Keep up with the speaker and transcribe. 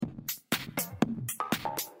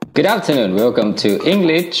Good afternoon. Welcome to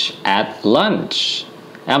English at Lunch.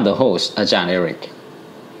 I'm the host อาจารย์ Eric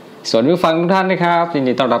สวัสดีผู้ฟังทุกท่านนะครับยิน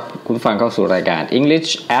ดีต้อนรับคุณผู้ฟังเข้าสู่รายการ English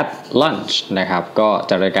at Lunch นะครับก็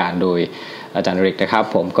จะรายการโดยอาจารย์ Eric นะครับ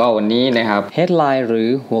ผมก็วันนี้นะครับ Headline หรือ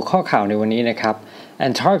หัวข้อข่าวในวันนี้นะครับ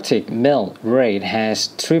Antarctic melt rate has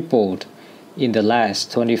tripled in the last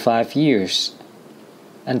 25 years.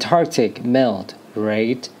 Antarctic melt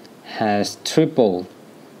rate has tripled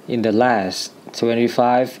in the last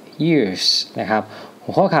 25 years นะครับ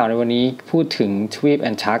หัวข้อข่าวในวันนี้พูดถึงทวีปแอ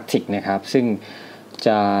นตาร์กติกนะครับซึ่ง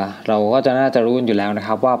เราก็จะน่าจะรู้อยู่แล้วนะค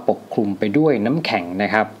รับว่าปกคลุมไปด้วยน้ำแข็งน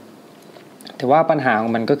ะครับแต่ว่าปัญหาขอ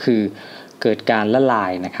งมันก็คือเกิดการละลา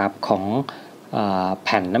ยนะครับของแ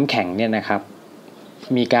ผ่นน้ำแข็งเนี่ยนะครับ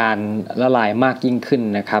มีการละลายมากยิ่งขึ้น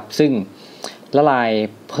นะครับซึ่งละลาย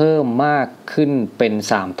เพิ่มมากขึ้นเป็น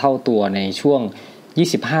3เท่าตัวในช่วง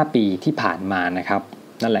25 ปีที่ผ่านมานะครับ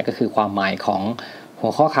นั่นแหละก็คือความหมายของหั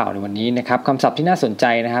วข้อข่าวในวันนี้นะครับคำศัพท์ที่น่าสนใจ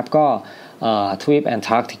นะครับก็ทวีปแอนต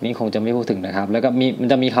าร์กติกนี่คงจะไม่พูดถึงนะครับแล้วก็มัน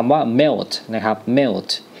จะมีคำว่า melt นะครับ melt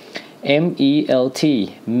melt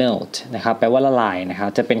melt นะครับแปลว่าละลายนะครับ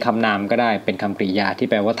จะเป็นคำนามก็ได้เป็นคำกริยาที่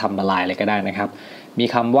แปลว่าทำละลายอะไรก็ได้นะครับมี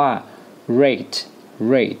คำว่า rate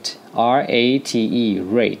rate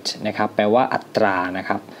นะครับแปลว่าอัตรานะค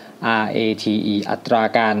รับ rate อัตรา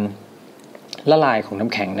การละลายของน้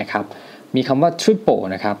ำแข็งนะครับมีคำว่า triple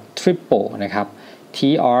นะครับ triple นะครับ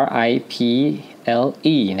triple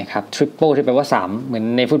นะครับ triple ที่แปลว่า3เหมือน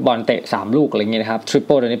ในฟุตบอลเตะ3ลูกอะไรเงี้ยนะครับ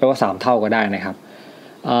triple ตัวนี้แปลว่า3เท่าก็ได้นะครับ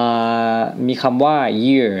มีคำว่า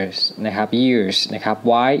years นะครับ years นะครับ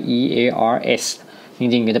years จ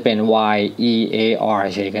ริงๆก็จะเป็น year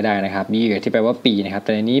เฉยก็ได้นะครับ year ที่แปลว่าปีนะครับแ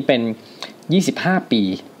ต่ในนี้เป็น25 ปี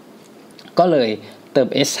ก็เลยเติม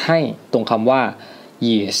s ให้ตรงคำว่า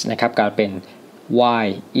years นะครับกลายเป็น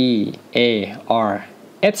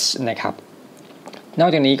years นะครับนอก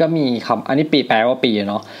จากนี้ก็มีคำอันนี้ปีแปลว่าปี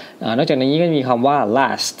เนาะนอกจากนี้ก็มีคำว่า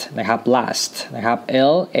last นะครับ last นะครับ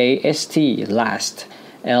last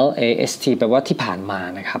แปลว่าที่ผ่านมา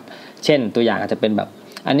นะครับเช่นตัวอย่างอาจจะเป็นแบบ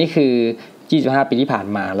อันนี้คือ25 ปีที่ผ่าน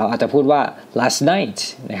มาเราอาจจะพูดว่า last night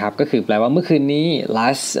นะครับก็คือแปลว่าเมื่อคืนนี้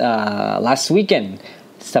last weekend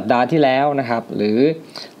สัปดาห์ที่แล้วนะครับหรือ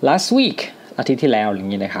last week อาทิตย์ที่แล้วอย่า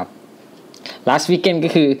งนี้นะครับlast weekend ก็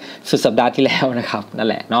คือสุดสัปดาห์ที่แล้วนะครับนั่น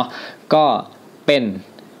แหละเนาะก็เป็น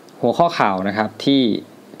หัวข้อข่าวนะครับ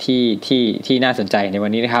ที่น่าสนใจในวั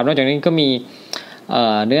นนี้นะครับนอกจากนี้ก็มี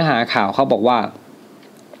เนื้อหาข่าวเขาบอกว่า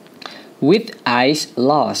with ice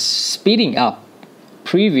loss speeding up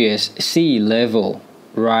previous sea level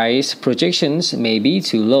rise projections may be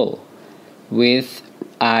too low with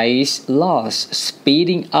ice loss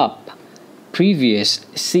speeding up previous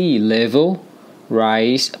sea level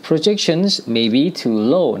rise projections may be too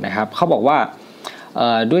low นะครับเขาบอกว่า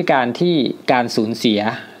ด้วยการที่การสูญเสีย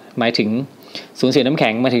หมายถึงสูญเสียน้ำแข็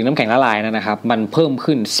งมาถึงน้ำแข็งละลายนะครับมันเพิ่ม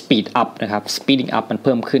ขึ้น speed up นะครับ speeding up มันเ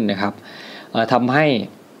พิ่มขึ้นนะครับทำให้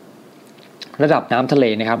ระดับน้ำทะเล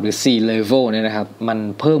นะครับหรือ sea level เนี่ยนะครับมัน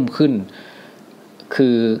เพิ่มขึ้นคื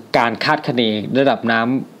อการคาดคะเนระดับน้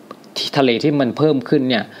ำที่ทะเลที่มันเพิ่มขึ้น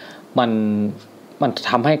เนี่ยมัน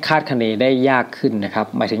ทำให้คาดคะเนได้ยากขึ้นนะครับ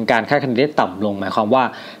หมายถึงการคาดคะเนได้ต่ำลงหมายความว่า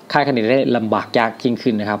คาดคะเนได้ลำบากยากยิ่ง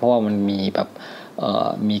ขึ้นนะครับเพราะว่ามันมีแบบ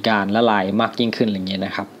มีการละลายมากยิ่งขึ้นอะไรเงี้ยน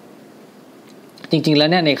ะครับจริงๆแล้ว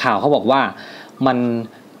เนี่ยในข่าวเขาบอกว่ามัน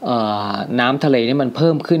น้ำทะเลนี่มันเ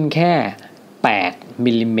พิ่มขึ้นแค่8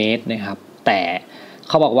มิลลิเมตรนะครับแต่เ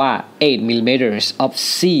ขาบอกว่า8 millimeters of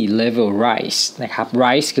sea level rise นะครับ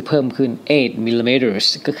rise คือเพิ่มขึ้น8 millimeters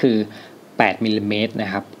ก็คือ8มิลลิเมตรน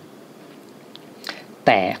ะครับแ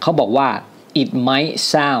ต่เขาบอกว่า it might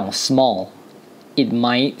sound small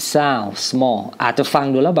อาจจะฟัง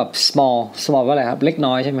ดูแล้วแบบ small ว่าอะไรครับเล็ก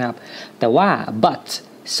น้อยใช่ไหมครับแต่ว่า but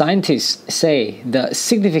scientists say the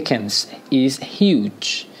significance is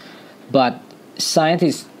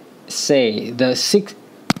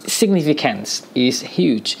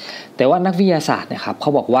hugeแต่ว่านักวิทยาศาสตร์นะครับเข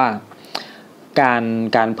าบอกว่าก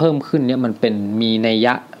ารเพิ่มขึ้นเนี่ยมันเป็นมีนัยย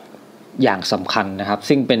ะอย่างสำคัญนะครับ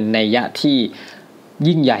ซึ่งเป็นนัยยะที่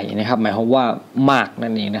ยิ่งใหญ่นะครับหมายความว่ามาก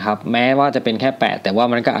นั่นเองนะครับแม้ว่าจะเป็นแค่8แต่ว่า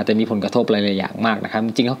มันก็อาจจะมีผลกระทบหลายๆอย่างมากนะครับจ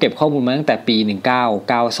ริงๆเขาเก็บข้อมูลมาตั้งแต่ปี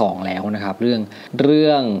1992แล้วนะครับเรื่อ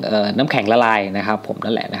งน้ำแข็งละลายนะครับผม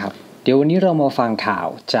นั่นแหละนะครับเดี๋ยววันนี้เรามาฟังข่าว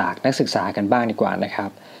จากนักศึกษากันบ้างดีกว่านะครับ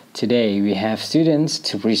Today we have students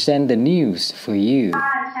to present the news for you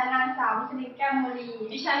ดิฉันนางสาววิชนิตแก้วมลี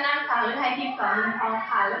ดิฉันนางสาวฤทัยทิพย์สอนนินทอง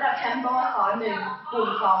ค่ะระดับชั้นปวส1กลุ่ม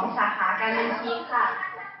2สาขาการบัญชีค่ะ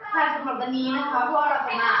สำหรับวันนี้นะคะพวกเราจ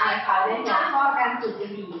ะมาอ่านข่าวในหัวข้อการสูบบุ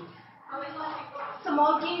หรี่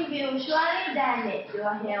Smoking will surely damage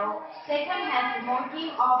your health. Secondhand smoking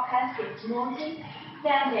or passive smoking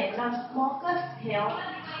damage non-smokers' health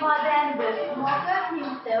more than the smoker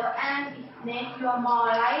himself, and it makes you more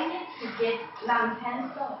likely to get lung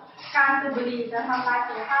cancer. การสูบบุหรี่จะทำลาย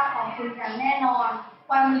สุขภาพของคุณอย่างแน่นอนค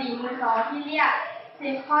วันบุหรี่มือสองที่เรียก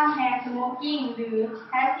Secondhand smoking หรือ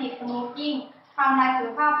passive smoking ทำลายสุข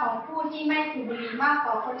ภาพของผู้ที่ไม่สูบบุหรี่มากก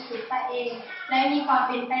ว่าคนสูบซะเองและมีความเ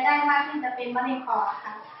ป็นไปได้มากที่จะเป็นมะเร็งปอดค่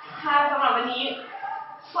ะค่ะสำหรับวันนี้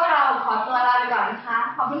พวกเราขอตัวลาไปก่อนนะคะ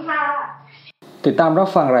ขอบคุณค่ะติดตามรับ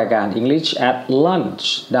ฟังรายการ English at Lunch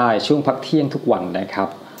ได้ช่วงพักเที่ยงทุกวันนะครับ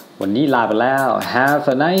วันนี้ลาไปแล้ว Have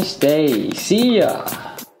a nice day See ya